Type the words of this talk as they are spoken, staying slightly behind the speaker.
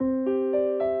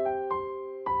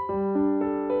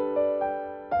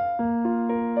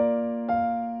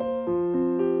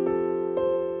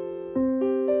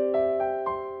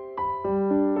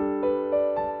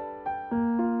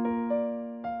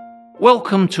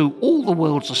Welcome to All the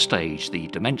World's a Stage, the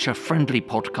dementia-friendly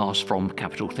podcast from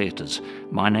Capitol Theatres.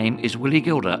 My name is Willy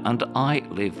Gilder and I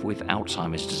live with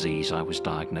Alzheimer's disease. I was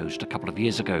diagnosed a couple of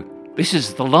years ago. This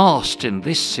is the last in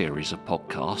this series of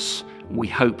podcasts. We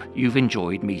hope you've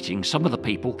enjoyed meeting some of the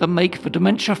people that make the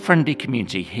dementia-friendly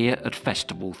community here at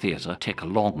Festival Theatre tick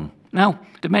along. Now,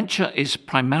 dementia is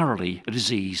primarily a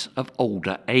disease of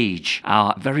older age.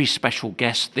 Our very special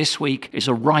guest this week is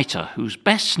a writer whose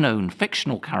best-known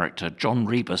fictional character, Sir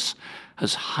Rebus,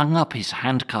 has hung up his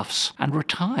handcuffs and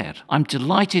retired. I'm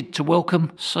delighted to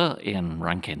welcome Sir Ian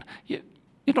Rankin. You're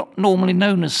not normally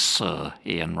known as Sir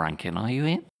Ian Rankin, are you,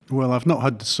 Ian? Well, I've not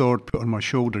had the sword put on my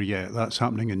shoulder yet. That's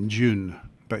happening in June.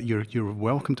 But you're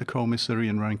welcome to call me Sir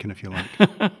Ian Rankin if you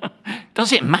like.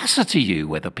 Does it matter to you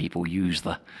whether people use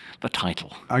the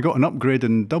title? I got an upgrade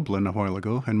in Dublin a while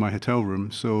ago in my hotel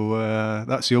room, so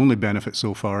that's the only benefit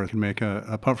so far I can make,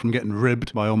 apart from getting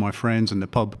ribbed by all my friends in the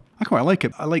pub. I quite like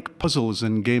it. I like puzzles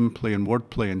and gameplay and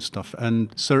wordplay and stuff,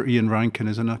 and Sir Ian Rankin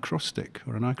is an acrostic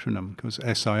or an acronym, because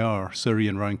SIR, Sir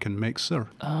Ian Rankin, makes Sir.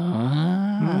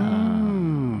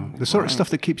 The sort of stuff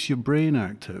that keeps your brain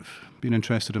active. Being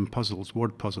interested in puzzles,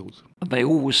 word puzzles. They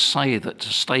always say that to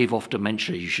stave off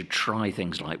dementia, you should try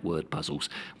things like word puzzles.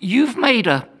 You've made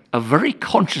a very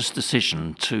conscious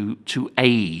decision to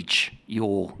age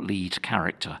your lead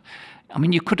character. I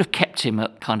mean, you could have kept him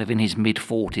at kind of in his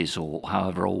mid-40s or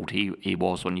however old he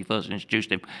was when you first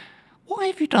introduced him. Why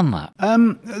have you done that?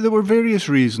 There were various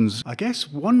reasons. I guess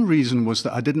one reason was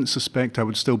that I didn't suspect I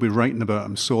would still be writing about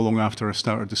him so long after I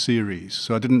started the series.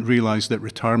 So I didn't realise that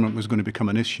retirement was going to become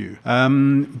an issue.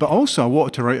 But also I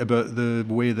wanted to write about the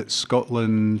way that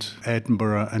Scotland,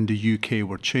 Edinburgh and the UK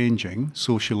were changing,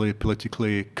 socially,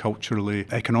 politically, culturally,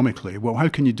 economically. Well, how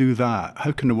can you do that?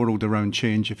 How can the world around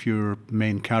change if your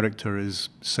main character is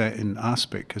set in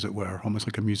aspic, as it were, almost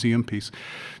like a museum piece?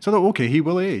 So I thought, okay, he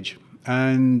will age.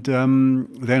 And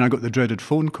then I got the dreaded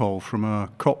phone call from a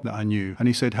cop that I knew. And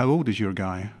he said, "How old is your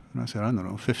guy?" And I said, "I don't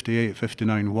know, 58,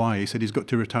 59. Why?" He said, "He's got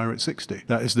to retire at 60.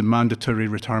 That is the mandatory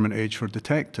retirement age for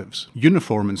detectives.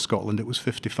 Uniform in Scotland, it was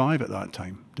 55 at that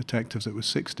time. Detectives, it was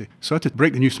 60. So I had to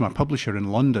break the news to my publisher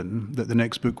in London that the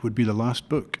next book would be the last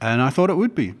book. And I thought it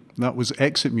would be. That was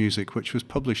Exit Music, which was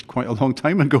published quite a long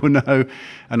time ago now.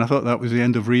 And I thought that was the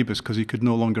end of Rebus because he could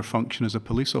no longer function as a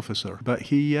police officer. But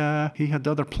he had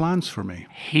other plans for me.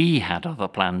 He had other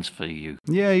plans for you?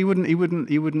 Yeah, he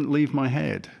wouldn't leave my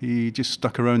head. He just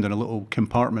stuck around in a little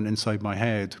compartment inside my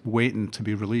head, waiting to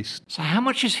be released. So how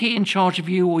much is he in charge of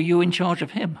you or you in charge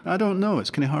of him? I don't know.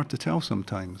 It's kind of hard to tell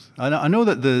sometimes. I know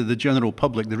that the general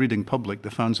public, the reading public,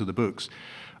 the fans of the books,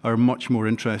 are much more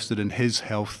interested in his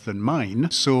health than mine.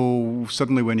 So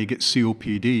suddenly when he gets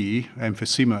COPD,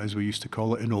 emphysema as we used to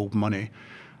call it in old money,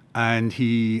 and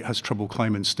he has trouble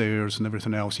climbing stairs and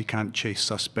everything else, he can't chase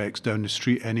suspects down the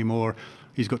street anymore.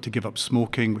 He's got to give up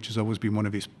smoking, which has always been one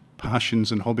of his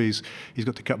passions and hobbies. He's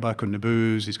got to cut back on the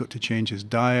booze. He's got to change his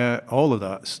diet, all of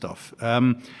that stuff.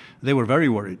 They were very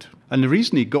worried. And the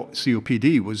reason he got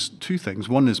COPD was two things.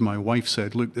 One is my wife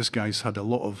said, "Look, this guy's had a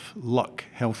lot of luck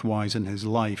health-wise in his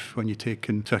life. When you take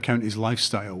into account his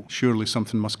lifestyle, surely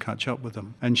something must catch up with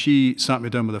him." And she sat me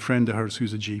down with a friend of hers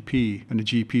who's a GP. And the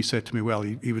GP said to me, "Well,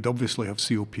 he would obviously have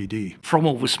COPD. From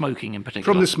all the smoking in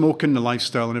particular? From the smoking, the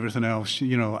lifestyle and everything else,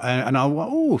 you know." And I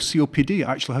went, "Oh, COPD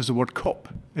actually has the word cop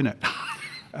in it."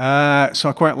 So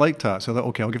I quite liked that. So I thought,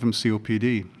 okay, I'll give him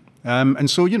COPD. And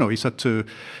so, you know, he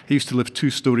used to live 2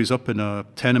 stories up in a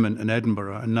tenement in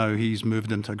Edinburgh, and now he's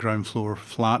moved into a ground floor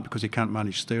flat because he can't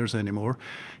manage stairs anymore.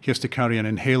 He has to carry an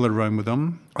inhaler around with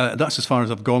him. That's as far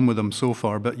as I've gone with him so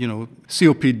far. But, you know,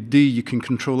 COPD, you can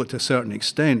control it to a certain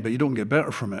extent, but you don't get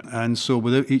better from it. And so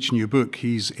with each new book,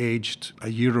 he's aged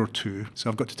a year or 2. So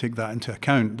I've got to take that into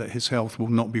account, that his health will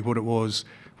not be what it was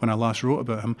when I last wrote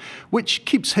about him, which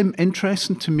keeps him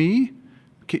interesting to me.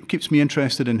 Keeps me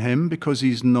interested in him because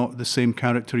he's not the same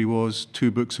character he was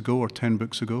 2 books ago or 10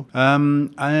 books ago.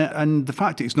 And the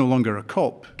fact that he's no longer a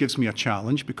cop gives me a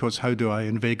challenge, because how do I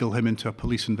inveigle him into a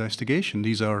police investigation?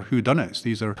 These are whodunits.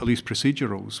 These are police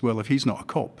procedurals. Well, if he's not a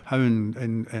cop, how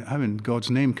in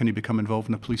God's name can he become involved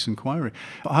in a police inquiry?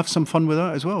 I'll have some fun with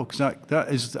that as well, because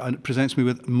that presents me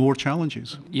with more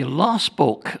challenges. Your last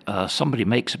book, somebody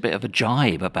makes a bit of a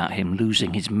jibe about him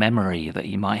losing his memory, that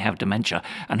he might have dementia,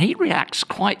 and he reacts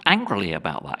quite quite angrily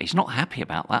about that. He's not happy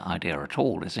about that idea at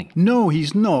all, is he? No,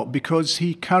 he's not, because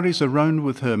he carries around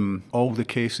with him all the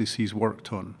cases he's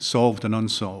worked on, solved and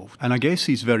unsolved. And I guess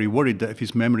he's very worried that if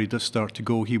his memory does start to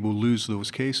go, he will lose those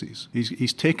cases.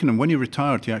 He's taken them. When he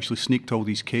retired, he actually sneaked all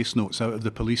these case notes out of the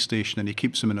police station and he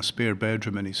keeps them in a spare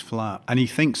bedroom in his flat. And he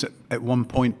thinks that at one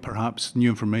point, perhaps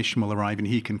new information will arrive and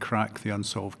he can crack the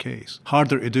unsolved case.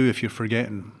 Harder to do if you're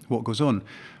forgetting what goes on.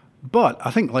 But I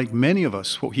think, like many of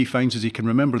us, what he finds is he can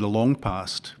remember the long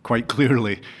past quite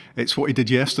clearly. It's what he did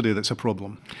yesterday that's a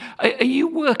problem. Are you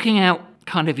working out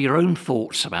kind of your own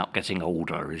thoughts about getting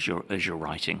older as you're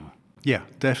writing? Yeah,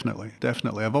 definitely.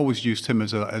 I've always used him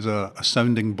as a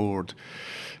sounding board.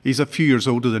 He's a few years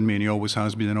older than me, and he always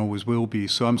has been and always will be.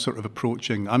 So I'm sort of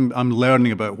I'm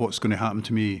learning about what's going to happen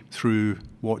to me through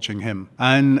watching him.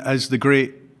 And as the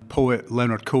great poet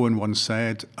Leonard Cohen once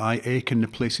said, I ache in the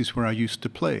places where I used to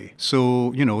play.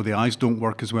 So, the eyes don't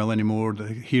work as well anymore, the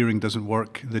hearing doesn't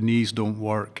work, the knees don't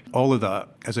work. All of that,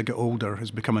 as I get older, is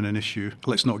becoming an issue.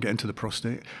 Let's not get into the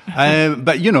prostate.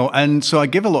 But, and so I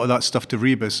give a lot of that stuff to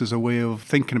Rebus as a way of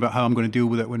thinking about how I'm going to deal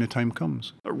with it when the time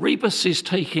comes. Rebus is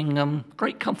taking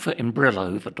great comfort in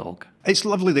Brillo, the dog. It's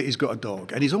lovely that he's got a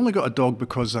dog, and he's only got a dog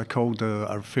because I called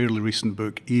a fairly recent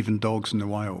book Even Dogs in the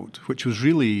Wild, which was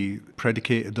really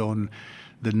predicated on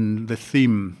the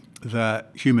theme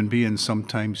that human beings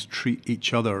sometimes treat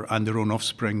each other and their own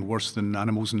offspring worse than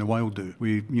animals in the wild do.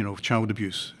 Child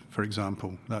abuse, for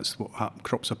example, that's what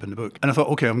crops up in the book. And I thought,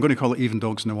 okay, I'm going to call it Even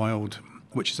Dogs in the Wild,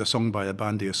 which is a song by a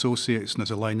band, The Associates, and there's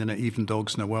a line in it, even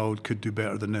dogs in the wild could do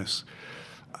better than this.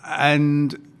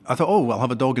 And I thought, I'll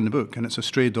have a dog in the book, and it's a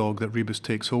stray dog that Rebus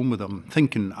takes home with him.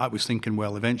 I was thinking,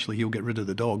 well, eventually he'll get rid of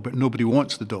the dog, but nobody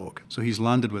wants the dog, so he's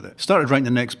landed with it. Started writing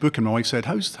the next book, and my wife said,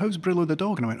 how's Brillo the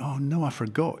dog? And I went, oh no, I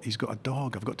forgot, he's got a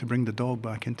dog. I've got to bring the dog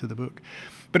back into the book.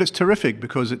 But it's terrific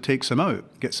because it takes him out,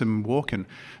 gets him walking.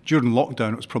 During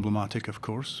lockdown, it was problematic, of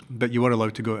course, but you were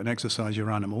allowed to go out and exercise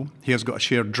your animal. He has got a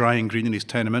shared drying green in his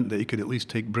tenement that he could at least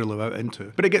take Brillo out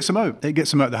into. But it gets him out. It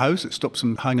gets him out of the house. It stops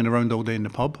him hanging around all day in the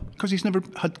pub because he's never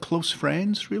had close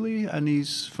friends, really, and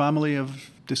his family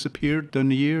have disappeared down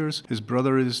the years. His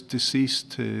brother is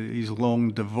deceased. He's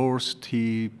long divorced.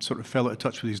 He sort of fell out of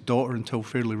touch with his daughter until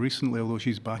fairly recently, although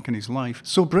she's back in his life.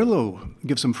 So Brillo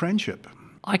gives him friendship.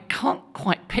 I can't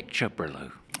quite picture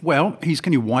Brillo. Well, he's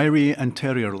kind of wiry and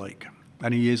terrier-like,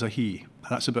 and he is a he.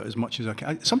 That's about as much as I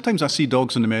can. Sometimes I see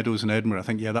dogs in the meadows in Edinburgh. I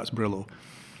think, yeah, that's Brillo.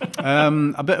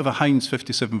 A bit of a Heinz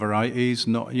 57 varieties,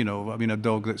 not, a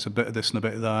dog that's a bit of this and a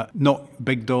bit of that. Not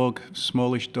big dog,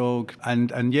 smallish dog.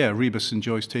 And yeah, Rebus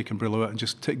enjoys taking Brillo out and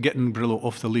just getting Brillo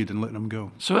off the lead and letting him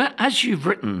go. So as you've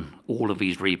written all of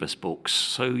these Rebus books,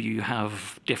 so you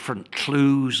have different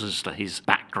clues as to his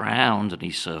background, and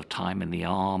he served time in the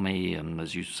army, and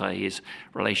as you say, his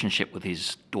relationship with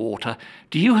his daughter.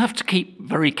 Do you have to keep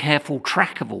very careful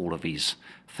track of all of these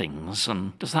things,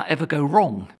 and does that ever go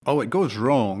wrong? Oh, it goes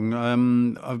wrong.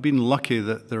 I've been lucky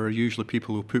that there are usually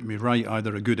people who put me right,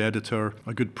 either a good editor,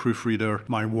 a good proofreader,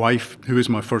 my wife, who is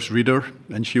my first reader,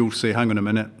 and she'll say, hang on a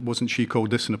minute, wasn't she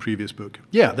called this in a previous book?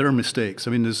 Yeah, there are mistakes.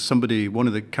 I mean, one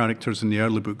of the characters in the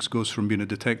early books goes from being a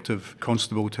detective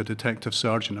constable to a detective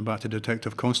sergeant and back to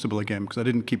detective constable again, because I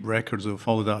didn't keep records of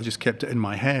all of that. I just kept it in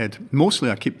my head.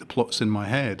 Mostly I keep the plots in my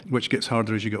head, which gets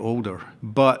harder as you get older.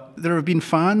 But there have been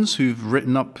fans who've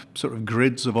written up sort of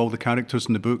grids of all the characters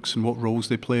in the books and what roles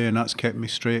they play, and that's kept me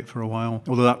straight for a while.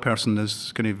 Although that person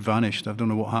has kind of vanished. I don't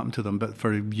know what happened to them, but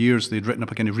for years they'd written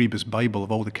up a kind of Rebus Bible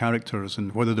of all the characters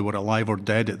and whether they were alive or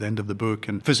dead at the end of the book,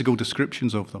 and physical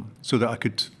descriptions of them, so that I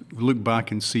could look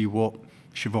back and see what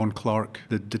Siobhan Clarke,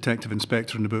 the detective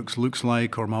inspector in the books, looks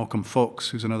like, or Malcolm Fox,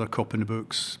 who's another cop in the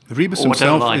books. Rebus himself I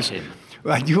don't like is... him. I'm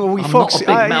not a big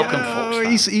Malcolm Fox fan.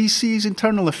 He sees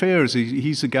internal affairs.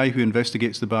 He's the guy who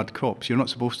investigates the bad cops. You're not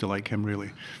supposed to like him,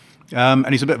 really. And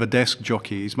he's a bit of a desk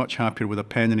jockey. He's much happier with a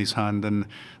pen in his hand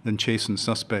than chasing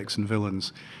suspects and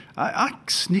villains. I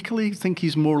sneakily think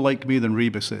he's more like me than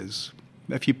Rebus is.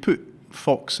 If you put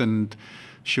Fox and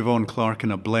Siobhan Clarke in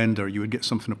a blender, you would get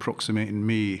something approximating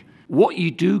me. What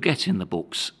you do get in the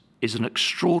books is an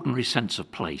extraordinary sense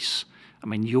of place. I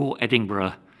mean, your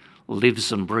Edinburgh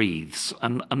lives and breathes,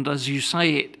 and as you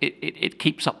say, it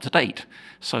keeps up to date.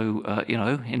 So,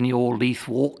 in your Leith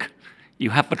Walk,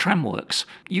 you have the tramworks.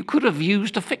 You could have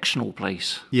used a fictional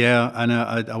place. Yeah, and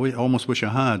I almost wish I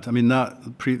had. I mean,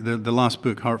 the last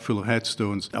book, Heart Full of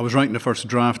Headstones, I was writing the first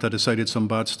draft. I decided some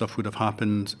bad stuff would have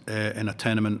happened in a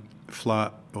tenement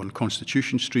flat on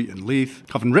Constitution Street in Leith.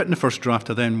 Having written the first draft,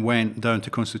 I then went down to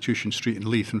Constitution Street in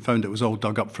Leith and found it was all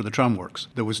dug up for the tramworks.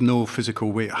 There was no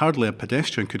physical way, hardly a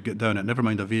pedestrian could get down it, never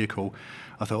mind a vehicle.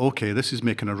 I thought, okay, this is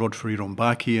making a rod for your own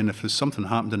baccy, and if there's something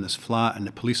happened in this flat and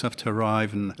the police have to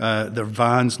arrive and their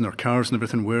vans and their cars and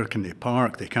everything, where can they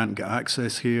park? They can't get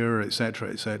access here, etc.,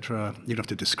 etc. You'd have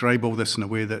to describe all this in a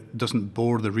way that doesn't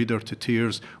bore the reader to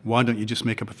tears. Why don't you just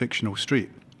make up a fictional street?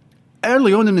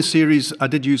 Early on in the series, I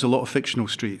did use a lot of fictional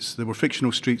streets. There were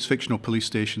fictional streets, fictional police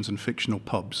stations, and fictional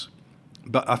pubs.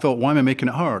 But I thought, why am I making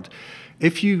it hard?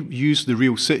 If you use the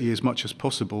real city as much as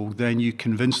possible, then you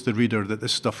convince the reader that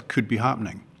this stuff could be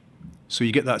happening. So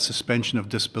you get that suspension of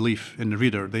disbelief in the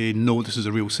reader. They know this is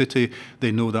a real city,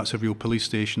 they know that's a real police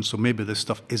station, so maybe this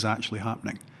stuff is actually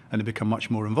happening, and they become much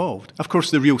more involved. Of course,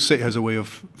 the real city has a way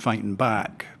of fighting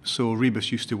back. So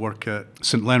Rebus used to work at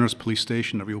St Leonard's police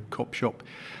station, a real cop shop.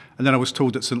 And then I was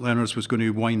told that St Leonard's was going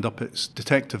to wind up its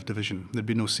detective division. There'd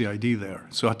be no CID there,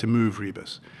 so I had to move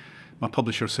Rebus. My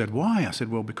publisher said, why? I said,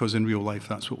 well, because in real life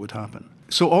that's what would happen.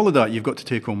 So all of that you've got to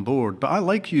take on board. But I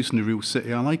like using the real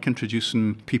city. I like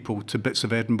introducing people to bits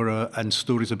of Edinburgh and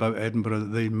stories about Edinburgh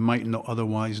that they might not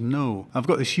otherwise know. I've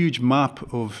got this huge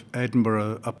map of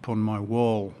Edinburgh up on my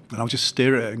wall, and I'll just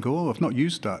stare at it and go, oh, I've not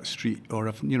used that street. Or,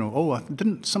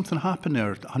 didn't something happen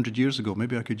there 100 years ago?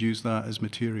 Maybe I could use that as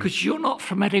material. Because you're not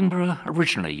from Edinburgh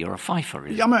originally. You're a Fifer,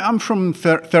 Yeah, I'm from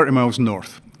 30 miles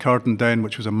north. Cardenden,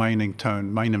 which was a mining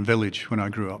town, mining village when I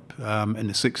grew up in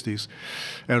the 60s,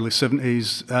 early 70s.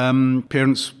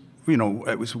 Parents,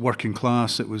 it was working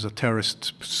class. It was a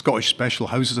terraced Scottish Special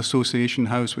Houses Association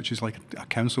house, which is like a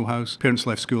council house. Parents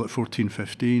left school at 14,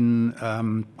 15.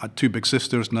 I had two big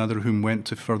sisters, neither of whom went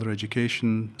to further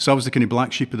education. So I was the kind of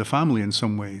black sheep of the family in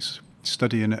some ways.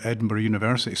 Studying at Edinburgh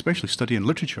University, especially studying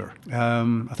literature.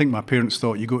 I think my parents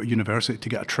thought you go to university to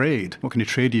get a trade. What kind of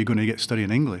trade are you going to get studying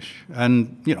English?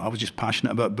 And, I was just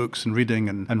passionate about books and reading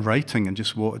and writing, and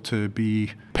just wanted to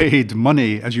be paid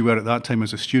money, as you were at that time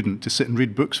as a student, to sit and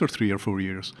read books for 3 or 4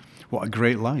 years. What a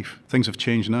great life. Things have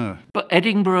changed now. But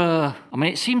Edinburgh,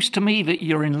 it seems to me that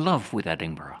you're in love with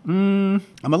Edinburgh. I'm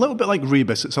a little bit like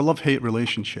Rebus. It's a love-hate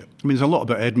relationship. There's a lot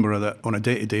about Edinburgh that on a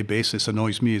day-to-day basis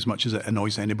annoys me as much as it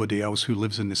annoys anybody else who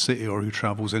lives in the city or who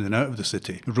travels in and out of the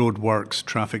city. Roadworks,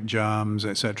 traffic jams,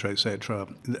 etc., etc.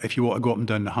 If you want to go up and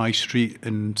down the high street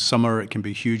in summer, it can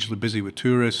be hugely busy with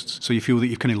tourists. So you feel that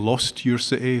you've kind of lost your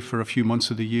city for a few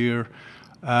months of the year.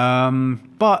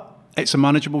 But it's a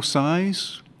manageable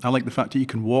size. I like the fact that you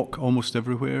can walk almost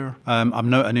everywhere.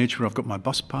 I'm now at an age where I've got my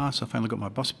bus pass. I finally got my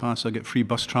bus pass. I get free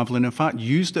bus travelling. In fact,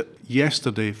 used it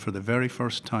yesterday for the very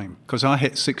first time, because I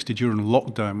hit 60 during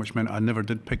lockdown, which meant I never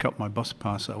did pick up my bus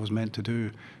pass that I was meant to do,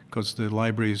 because the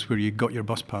libraries where you got your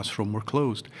bus pass from were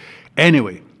closed.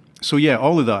 Anyway, so yeah,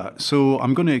 all of that. So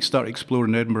I'm going to start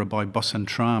exploring Edinburgh by bus and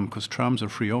tram, because trams are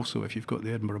free also if you've got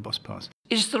the Edinburgh bus pass.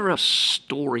 Is there a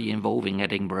story involving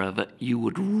Edinburgh that you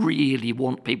would really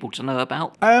want people to know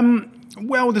about?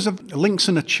 Well, there's links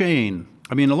in a chain.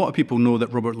 A lot of people know that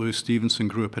Robert Louis Stevenson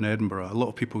grew up in Edinburgh. A lot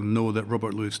of people know that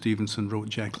Robert Louis Stevenson wrote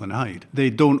Jekyll and Hyde. They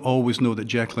don't always know that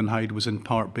Jekyll and Hyde was in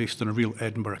part based on a real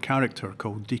Edinburgh character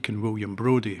called Deacon William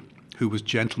Brodie, who was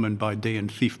gentleman by day and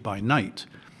thief by night.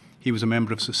 He was a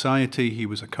member of society, he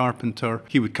was a carpenter,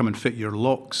 he would come and fit your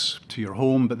locks to your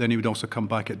home, but then he would also come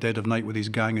back at dead of night with his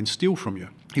gang and steal from you.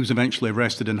 He was eventually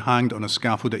arrested and hanged on a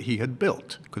scaffold that he had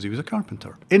built, because he was a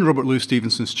carpenter. In Robert Louis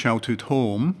Stevenson's childhood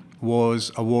home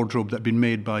was a wardrobe that had been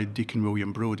made by Deacon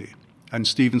William Brodie. And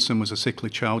Stevenson was a sickly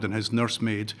child, and his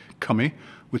nursemaid, Cummy,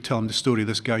 would tell him the story of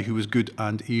this guy who was good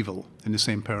and evil in the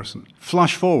same person.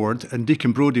 Flash forward, and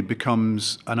Deacon Brodie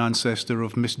becomes an ancestor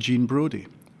of Miss Jean Brodie.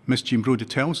 Miss Jean Brodie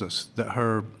tells us that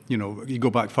her, you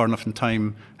go back far enough in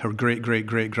time, her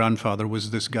great-great-great-grandfather was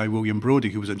this guy, William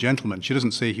Brodie, who was a gentleman. She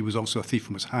doesn't say he was also a thief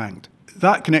and was hanged.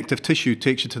 That connective tissue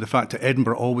takes you to the fact that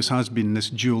Edinburgh always has been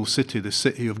this dual city, the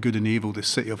city of good and evil, the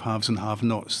city of haves and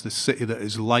have-nots, the city that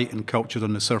is light and cultured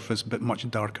on the surface, but much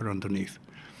darker underneath.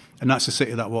 And that's the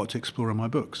city that I want to explore in my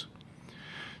books.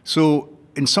 So,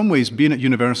 in some ways, being at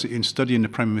university and studying the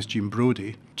Prime Miss Jean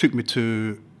Brodie took me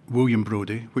to William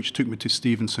Brodie, which took me to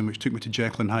Stevenson, which took me to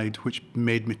Jekyll and Hyde, which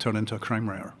made me turn into a crime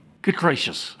writer. Good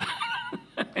gracious.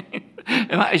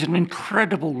 That is an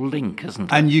incredible link, isn't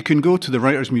it? And you can go to the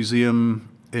Writers' Museum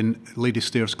in Lady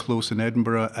Stairs Close in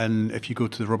Edinburgh, and if you go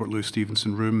to the Robert Louis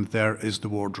Stevenson room, there is the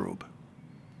wardrobe.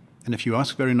 And if you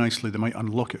ask very nicely, they might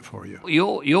unlock it for you.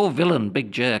 Your villain,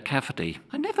 Big J. Cafferty,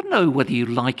 I never know whether you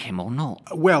like him or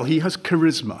not. Well, he has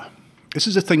charisma. This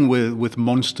is the thing with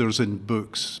monsters in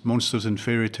books, monsters in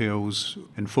fairy tales,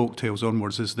 in folk tales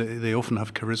onwards, is that they often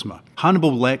have charisma.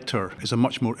 Hannibal Lecter is a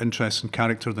much more interesting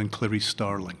character than Clarice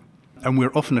Starling. And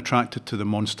we're often attracted to the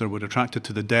monster, we're attracted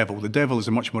to the devil. The devil is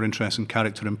a much more interesting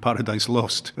character in Paradise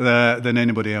Lost than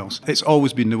anybody else. It's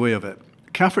always been the way of it.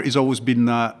 Cafferty's always been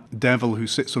that devil who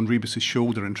sits on Rebus's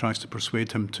shoulder and tries to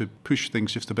persuade him to push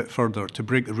things just a bit further, to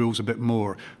break the rules a bit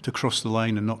more, to cross the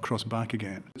line and not cross back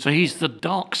again. So he's the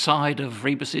dark side of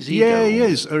Rebus's ego? Yeah, he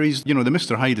is. Or he's, the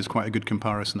Mr. Hyde is quite a good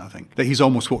comparison, I think. That he's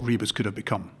almost what Rebus could have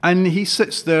become. And he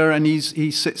sits there and he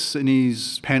sits in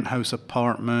his penthouse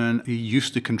apartment. He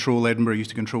used to control Edinburgh, he used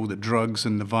to control the drugs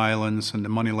and the violence and the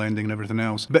money lending and everything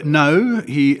else. But now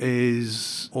he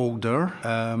is older.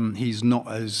 He's not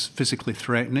as physically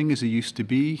threatening as he used to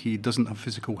be. He doesn't have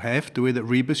physical heft the way that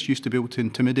Rebus used to be able to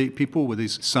intimidate people with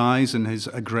his size and his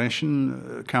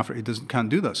aggression. Cafferty can't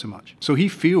do that so much. So he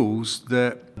feels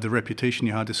that the reputation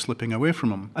he had is slipping away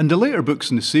from him. And the later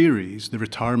books in the series, the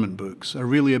retirement books, are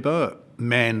really about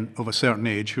men of a certain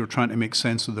age who are trying to make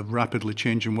sense of the rapidly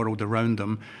changing world around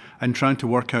them and trying to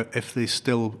work out if they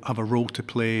still have a role to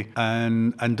play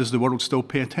and does the world still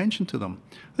pay attention to them.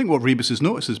 I think what Rebus has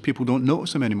noticed is people don't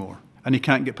notice him anymore. And he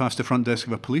can't get past the front desk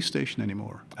of a police station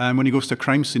anymore. And when he goes to a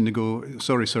crime scene, they go,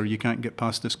 sorry, sir, you can't get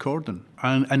past this cordon.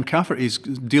 And Cafferty's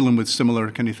dealing with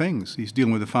similar kind of things. He's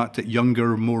dealing with the fact that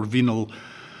younger, more venal,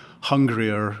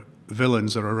 hungrier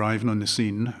villains are arriving on the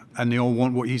scene, and they all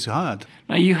want what he's had.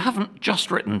 Now, you haven't just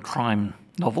written crime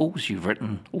novels, you've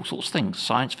written all sorts of things,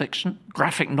 science fiction,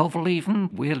 graphic novel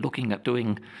even. We're looking at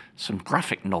doing some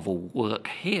graphic novel work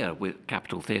here with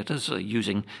Capitol Theatres,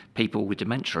 using people with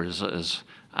dementia as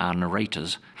our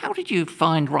narrators. How did you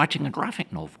find writing a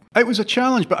graphic novel? It was a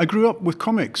challenge, but I grew up with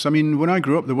comics. I mean, when I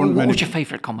grew up, there weren't many... What was your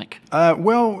favourite comic? I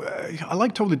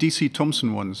liked all the DC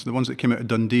Thompson ones, the ones that came out of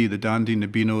Dundee, the Dandy,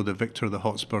 Nabino, the Victor, the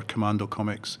Hotspur, Commando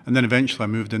comics. And then eventually I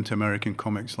moved into American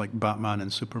comics like Batman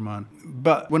and Superman.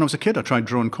 But when I was a kid, I tried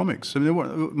drawing comics. I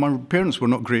mean, my parents were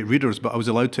not great readers, but I was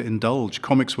allowed to indulge.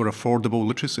 Comics were affordable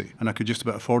literacy, and I could just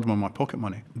about afford them on my pocket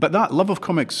money. But that love of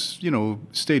comics,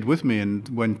 stayed with me. And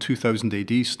when 2000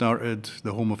 AD started,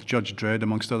 the home of Judge Dredd,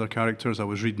 amongst other characters, I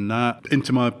was reading that.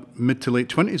 Into my mid to late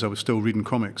 20s, I was still reading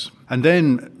comics. And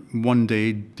then one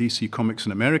day, DC Comics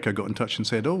in America got in touch and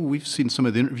said, we've seen some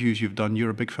of the interviews you've done.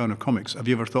 You're a big fan of comics. Have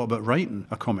you ever thought about writing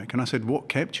a comic? And I said, what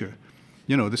kept you?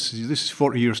 This is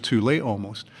 40 years too late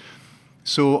almost.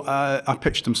 So I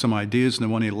pitched him some ideas, and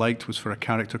the one he liked was for a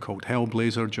character called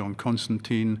Hellblazer, John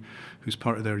Constantine, who's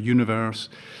part of their universe.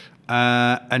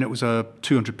 And it was a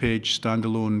 200-page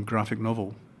standalone graphic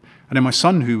novel. And then my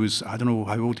son, who was, I don't know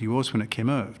how old he was when it came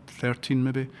out, 13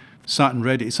 maybe, sat and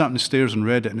read it. He sat on the stairs and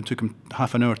read it, and it took him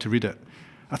half an hour to read it.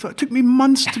 I thought, it took me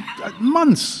months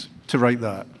to write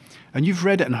that. And you've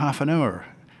read it in half an hour.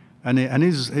 And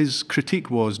his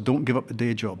critique was, don't give up the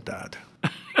day job, Dad.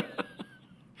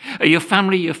 Are your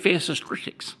family your fiercest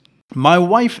critics? My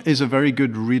wife is a very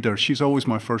good reader. She's always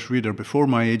my first reader. Before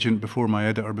my agent, before my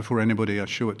editor, before anybody, I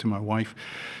show it to my wife.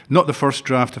 Not the first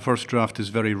draft. The first draft is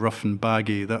very rough and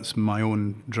baggy. That's my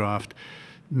own draft.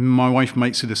 My wife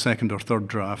might see the second or third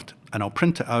draft, and I'll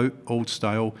print it out, old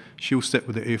style. She'll sit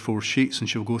with the A4 sheets, and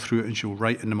she'll go through it, and she'll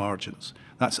write in the margins.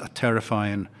 That's a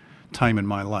terrifying time in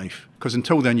my life. Because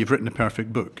until then, you've written the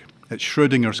perfect book. It's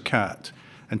Schrodinger's cat.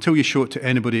 Until you show it to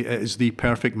anybody, it is the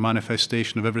perfect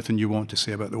manifestation of everything you want to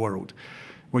say about the world.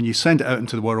 When you send it out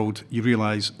into the world, you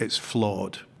realise it's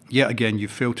flawed. Yet again,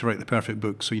 you've failed to write the perfect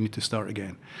book, so you need to start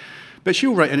again. But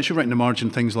she'll write in the margin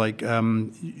things like,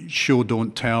 show,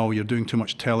 don't tell, you're doing too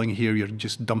much telling here, you're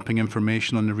just dumping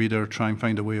information on the reader, try and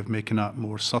find a way of making that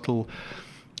more subtle.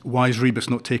 Why is Rebus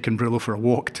not taking Brillo for a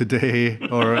walk today?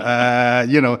 Or,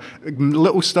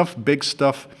 little stuff, big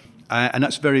stuff. And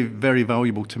that's very, very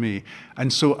valuable to me.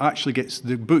 And so actually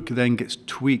the book then gets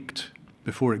tweaked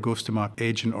before it goes to my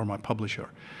agent or my publisher.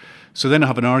 So then I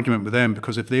have an argument with them,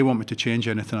 because if they want me to change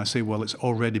anything, I say, well, it's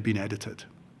already been edited.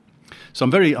 So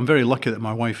I'm very lucky that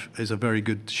my wife is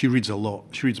she reads a lot.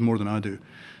 She reads more than I do.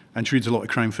 And she reads a lot of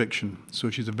crime fiction. So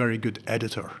she's a very good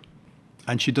editor.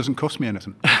 And she doesn't cost me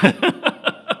anything.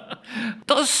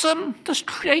 Does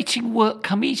creating work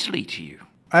come easily to you?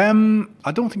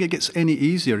 I don't think it gets any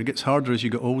easier. It gets harder as you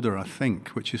get older, I think,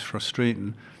 which is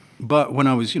frustrating. But when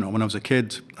I was a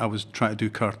kid, I was trying to do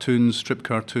cartoons, strip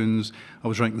cartoons. I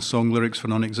was writing song lyrics for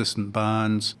non-existent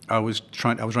bands. I was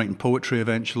writing poetry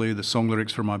eventually. The song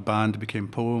lyrics for my band became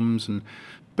poems.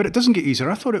 But it doesn't get easier.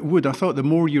 I thought it would. I thought the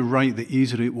more you write, the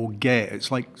easier it will get.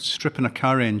 It's like stripping a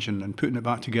car engine and putting it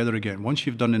back together again. Once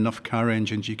you've done enough car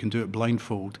engines, you can do it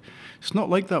blindfold. It's not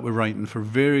like that with writing for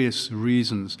various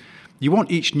reasons. You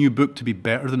want each new book to be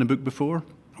better than the book before.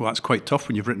 Well, that's quite tough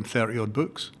when you've written 30-odd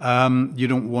books. You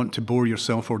don't want to bore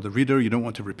yourself or the reader. You don't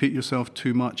want to repeat yourself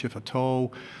too much, if at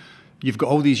all. You've got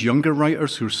all these younger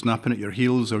writers who are snapping at your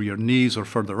heels or your knees or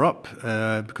further up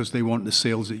because they want the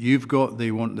sales that you've got,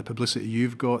 they want the publicity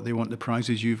you've got, they want the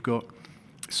prizes you've got.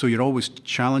 So you're always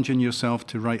challenging yourself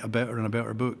to write a better and a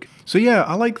better book. So yeah,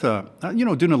 I like that.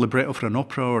 Doing a libretto for an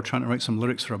opera or trying to write some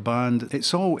lyrics for a band,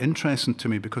 it's all interesting to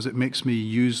me because it makes me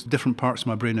use different parts of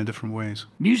my brain in different ways.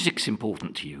 Music's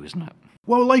important to you, isn't it?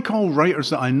 Well, like all writers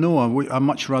that I know, I'd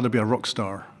much rather be a rock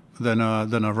star than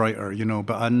a writer,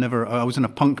 but I was in a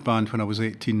punk band when I was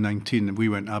 18, 19, and we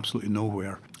went absolutely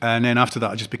nowhere. And then after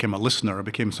that, I just became a listener. I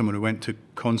became someone who went to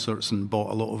concerts and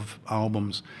bought a lot of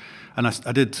albums. And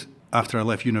I did, after I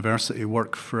left university,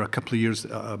 work for a couple of years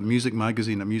at a music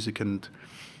magazine, a music and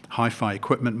hi-fi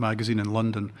equipment magazine in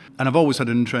London. And I've always had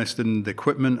an interest in the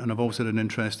equipment, and I've always had an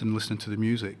interest in listening to the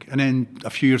music. And then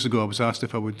a few years ago, I was asked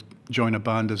if I would join a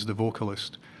band as the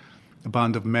vocalist, a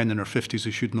band of men in their 50s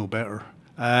who should know better.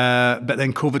 But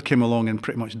then COVID came along and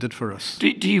pretty much did for us. Do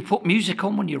you put music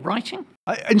on when you're writing?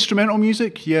 Instrumental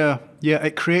music, yeah.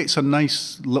 It creates a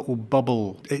nice little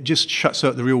bubble. It just shuts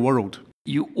out the real world.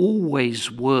 You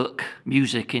always work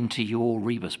music into your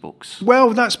Rebus books. Well,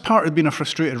 that's part of being a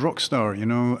frustrated rock star,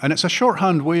 and it's a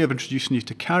shorthand way of introducing you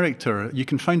to character. You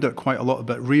can find out quite a lot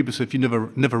about Rebus if you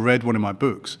never read one of my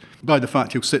books, by the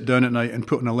fact he'll sit down at night and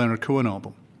put on a Leonard Cohen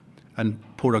album and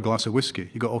pour a glass of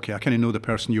whiskey. You go, okay, I kind of know the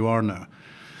person you are now.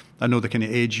 I know the kind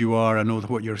of age you are. I know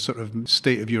what your sort of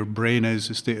state of your brain is,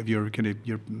 the state of your kind of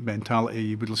your mentality.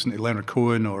 You would listen to Leonard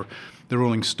Cohen or the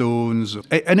Rolling Stones.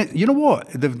 And you know what?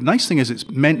 The nice thing is it's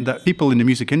meant that people in the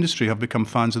music industry have become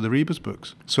fans of the Rebus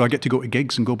books. So I get to go to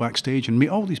gigs and go backstage and meet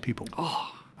all these people.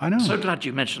 Oh, I know. So glad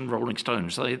you mentioned Rolling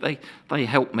Stones. They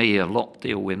helped me a lot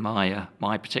deal with my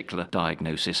particular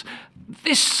diagnosis.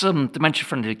 This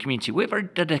dementia-friendly community, we're very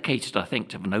dedicated, I think,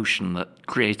 to the notion that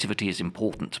creativity is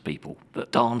important to people,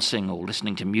 that dancing or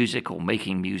listening to music or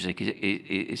making music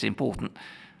is important.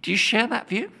 Do you share that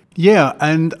view? Yeah,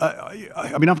 and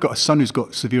I mean, I've got a son who's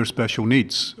got severe special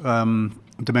needs,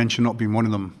 dementia not being one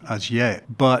of them as yet,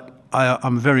 but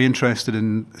I'm very interested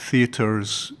in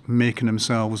theatres making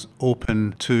themselves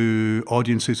open to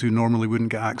audiences who normally wouldn't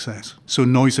get access. So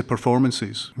noisy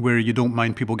performances where you don't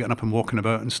mind people getting up and walking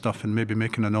about and stuff and maybe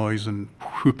making a noise and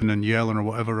whooping and yelling or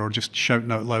whatever, or just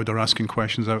shouting out loud or asking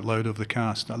questions out loud of the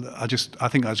cast. I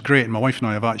think that's great. And my wife and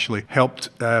I have actually helped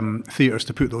theatres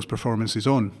to put those performances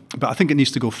on. But I think it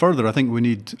needs to go further. I think we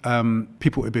need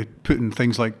people to be putting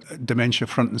things like dementia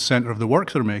front and centre of the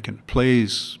work they're making.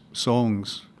 Plays,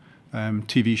 songs,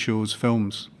 TV shows,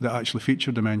 films that actually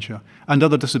feature dementia and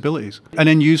other disabilities. And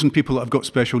then using people that have got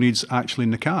special needs actually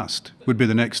in the cast would be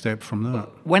the next step from that.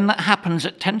 When that happens,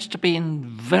 it tends to be in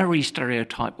very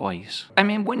stereotyped ways. I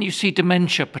mean, when you see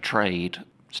dementia portrayed,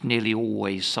 it's nearly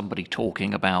always somebody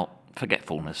talking about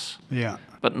forgetfulness. Yeah.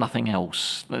 But nothing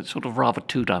else. It's sort of rather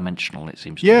two-dimensional, it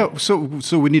seems to me. Yeah,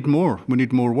 so we need more. We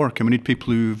need more work, and we need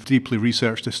people who've deeply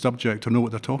researched the subject or know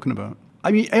what they're talking about.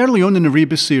 I mean, early on in the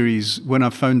Rebus series, when I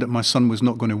found that my son was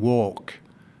not going to walk,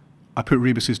 I put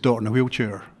Rebus's daughter in a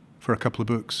wheelchair for a couple of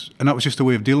books. And that was just a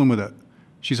way of dealing with it.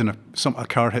 She's in a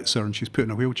car hits her and she's put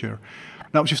in a wheelchair.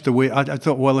 That was just a way. I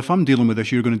thought, well, if I'm dealing with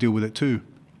this, you're going to deal with it too.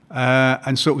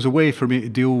 And so it was a way for me to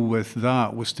deal with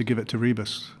that, was to give it to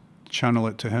Rebus, channel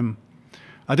it to him.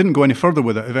 I didn't go any further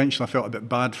with it. Eventually, I felt a bit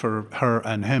bad for her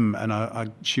and him,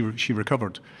 and she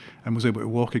recovered and was able to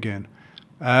walk again.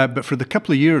 But for the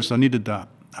couple of years, I needed that.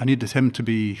 I needed him to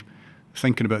be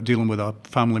thinking about dealing with a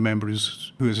family member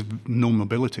who has no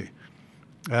mobility.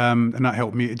 And that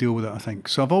helped me to deal with it, I think.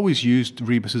 So I've always used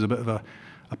Rebus as a bit of a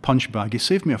punch bag. He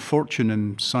saved me a fortune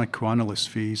in psychoanalyst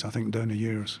fees, I think, down the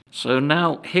years. So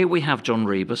now here we have John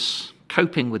Rebus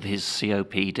coping with his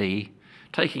COPD,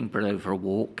 taking Britt over a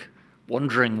walk,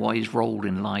 wondering what his role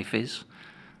in life is.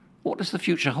 What does the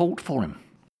future hold for him?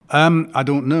 I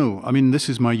don't know. I mean, this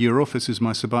is my year off. This is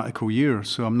my sabbatical year,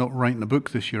 so I'm not writing a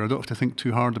book this year. I don't have to think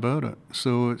too hard about it.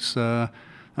 So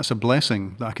that's a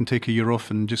blessing that I can take a year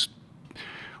off and just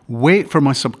wait for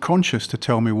my subconscious to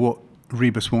tell me what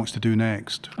Rebus wants to do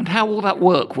next. And how will that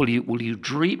work? Will you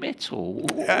dream it or?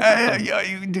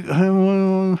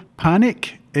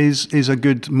 Panic is a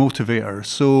good motivator.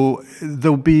 So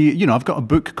there'll be, I've got a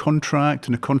book contract,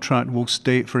 and the contract will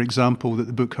state, for example, that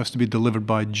the book has to be delivered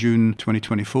by June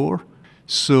 2024.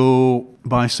 So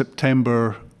by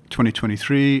September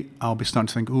 2023, I'll be starting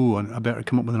to think, I better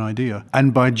come up with an idea.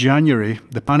 And by January,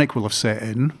 the panic will have set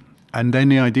in, and then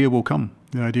the idea will come.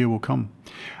 The idea will come.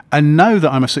 And now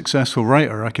that I'm a successful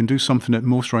writer, I can do something that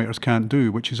most writers can't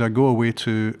do, which is I go away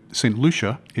to St.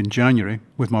 Lucia in January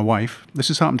with my wife. This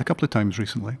has happened a couple of times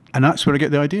recently. And that's where I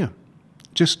get the idea.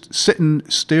 Just sitting,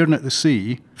 staring at the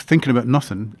sea, thinking about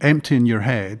nothing, empty in your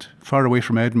head, far away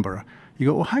from Edinburgh. You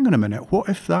go, well, hang on a minute, what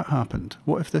if that happened?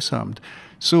 What if this happened?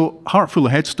 So Heart Full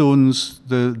of Headstones,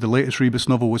 the latest Rebus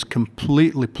novel, was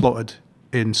completely plotted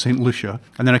in St. Lucia.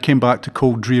 And then I came back to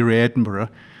cold, dreary Edinburgh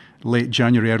late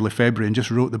January, early February, and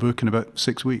just wrote the book in about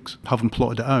 6 weeks, having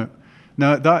plotted it out.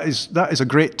 Now, that is a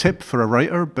great tip for a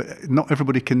writer, but not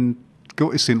everybody can go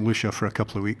to St. Lucia for a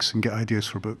couple of weeks and get ideas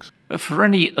for books. For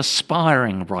any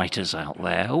aspiring writers out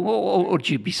there, what would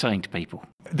you be saying to people?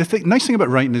 The nice thing about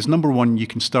writing is, number one, you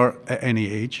can start at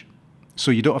any age. So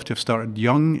you don't have to have started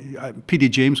young. P.D.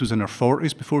 James was in her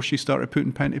 40s before she started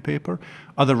putting pen to paper.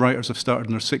 Other writers have started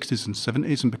in their 60s and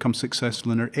 70s and become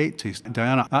successful in their 80s.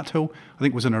 Diana Athill, I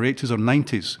think, was in her 80s or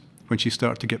 90s when she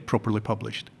started to get properly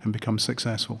published and become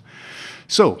successful.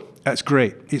 So that's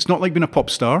great. It's not like being a pop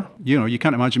star. You know, you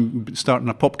can't imagine starting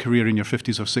a pop career in your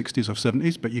 50s or 60s or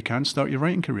 70s, but you can start your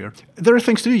writing career. There are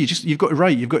things to do. You've got to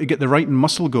write. You've got to get the writing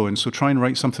muscle going. So try and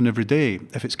write something every day.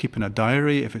 If it's keeping a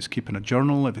diary, if it's keeping a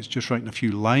journal, if it's just writing a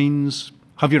few lines.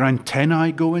 Have your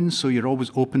antennae going, so you're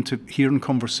always open to hearing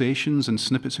conversations and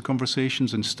snippets of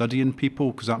conversations and studying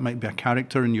people, because that might be a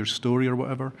character in your story or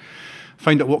whatever.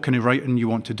 Find out what kind of writing you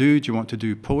want to do. Do you want to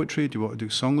do poetry? Do you want to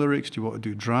do song lyrics? Do you want to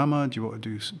do drama? Do you want to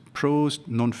do prose,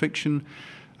 non-fiction?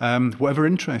 Whatever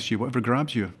interests you, whatever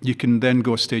grabs you. You can then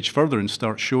go a stage further and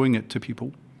start showing it to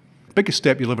people. Biggest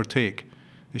step you'll ever take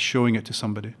is showing it to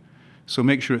somebody. So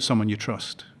make sure it's someone you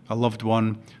trust. A loved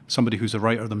one, somebody who's a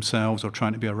writer themselves or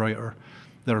trying to be a writer.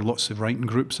 There are lots of writing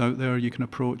groups out there you can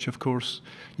approach, of course.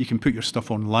 You can put your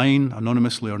stuff online,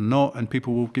 anonymously or not, and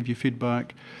people will give you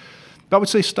feedback. But I would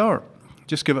say start.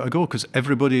 Just give it a go, because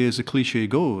everybody, as the cliche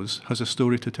goes, has a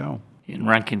story to tell. Ian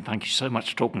Rankin, thank you so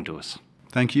much for talking to us.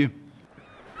 Thank you.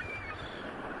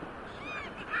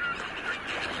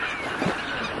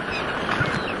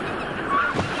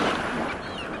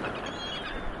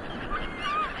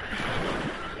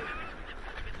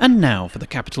 And now for the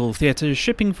Capitol Theatre's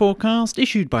shipping forecast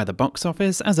issued by the box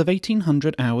office as of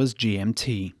 1800 hours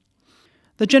GMT.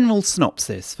 The general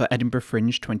synopsis for Edinburgh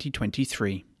Fringe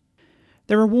 2023.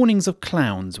 There are warnings of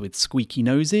clowns with squeaky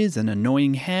noses and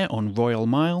annoying hair on Royal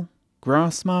Mile,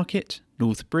 Grassmarket,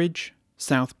 North Bridge,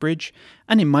 South Bridge,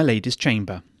 and in My Lady's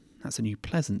Chamber. That's a new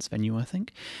Pleasance venue, I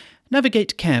think.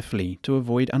 Navigate carefully to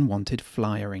avoid unwanted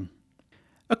flyering.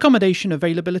 Accommodation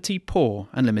availability poor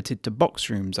and limited to box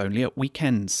rooms only at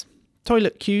weekends.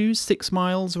 Toilet queues 6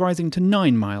 miles rising to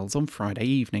 9 miles on Friday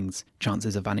evenings.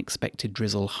 Chances of unexpected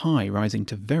drizzle high, rising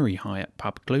to very high at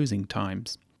pub closing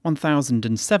times.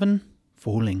 1007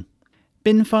 falling.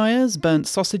 Bin fires, burnt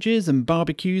sausages and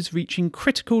barbecues reaching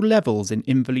critical levels in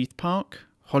Inverleith Park,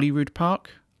 Holyrood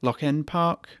Park, Loch End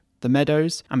Park, the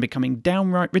Meadows, and becoming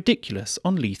downright ridiculous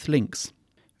on Leith Links.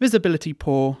 Visibility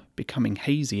poor, becoming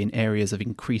hazy in areas of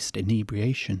increased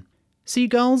inebriation.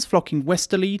 Seagulls flocking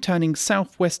westerly, turning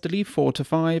southwesterly 4 to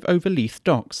 5 over Leith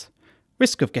Docks.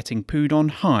 Risk of getting pooed on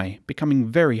high, becoming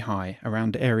very high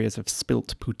around areas of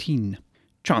spilt poutine.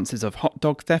 Chances of hot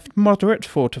dog theft moderate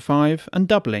 4 to 5 and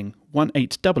doubling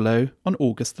 1800 on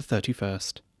August the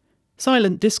 31st.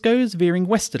 Silent discos veering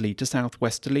westerly to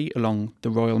southwesterly along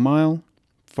the Royal Mile,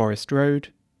 Forest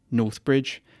Road, North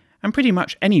Bridge, and pretty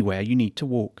much anywhere you need to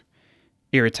walk.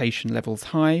 Irritation levels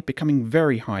high, becoming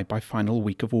very high by final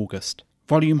week of August.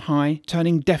 Volume high,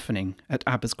 turning deafening at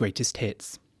ABBA's greatest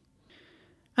hits.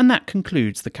 And that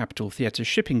concludes the Capitol Theatre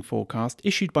shipping forecast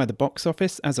issued by the box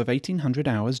office as of 1800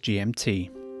 hours GMT.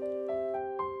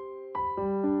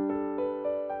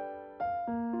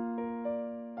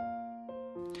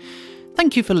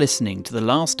 Thank you for listening to the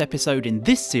last episode in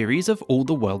this series of All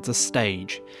the World's a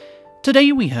Stage.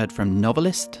 Today we heard from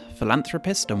novelist,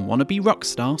 philanthropist and wannabe rock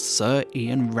star Sir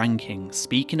Ian Rankin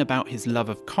speaking about his love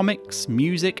of comics,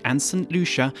 music and St.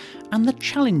 Lucia and the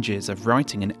challenges of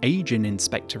writing an aging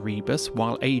Inspector Rebus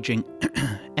while aging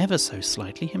ever so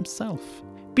slightly himself.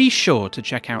 Be sure to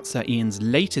check out Sir Ian's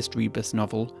latest Rebus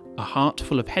novel, A Heart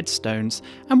Full of Headstones,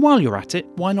 and while you're at it,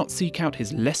 why not seek out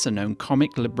his lesser-known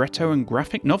comic, libretto and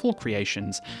graphic novel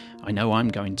creations? I know I'm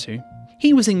going to.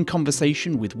 He was in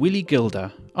conversation with Willy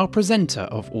Gilder, our presenter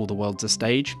of All the World's a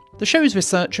Stage. The show's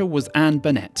researcher was Anne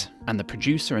Burnett, and the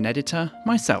producer and editor,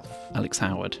 myself, Alex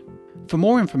Howard. For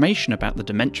more information about the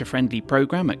dementia-friendly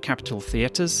programme at Capitol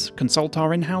Theatres, consult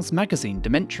our in-house magazine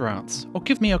Dementia Arts, or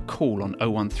give me a call on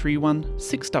 0131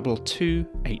 622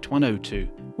 8102.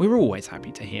 We're always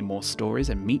happy to hear more stories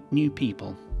and meet new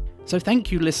people. So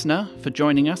thank you, listener, for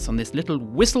joining us on this little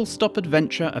whistle-stop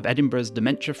adventure of Edinburgh's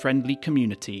dementia-friendly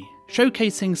community,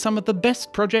 showcasing some of the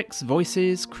best projects,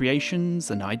 voices,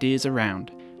 creations and ideas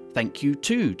around. Thank you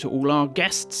too to all our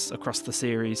guests across the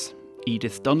series: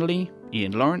 Edith Donnelly,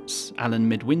 Ian Lawrence, Alan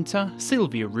Midwinter,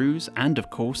 Sylvia Roos and of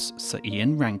course Sir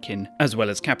Ian Rankin, as well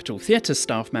as Capitol Theatre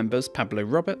staff members Pablo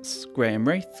Roberts, Graham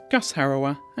Wraith, Gus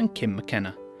Harrower and Kim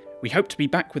McKenna. We hope to be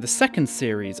back with a second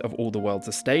series of All the World's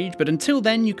a Stage, but until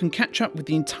then you can catch up with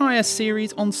the entire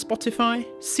series on Spotify,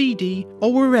 CD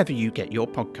or wherever you get your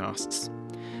podcasts.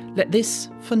 Let this,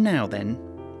 for now then,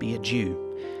 be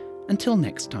adieu. Until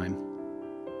next time,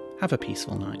 have a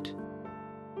peaceful night.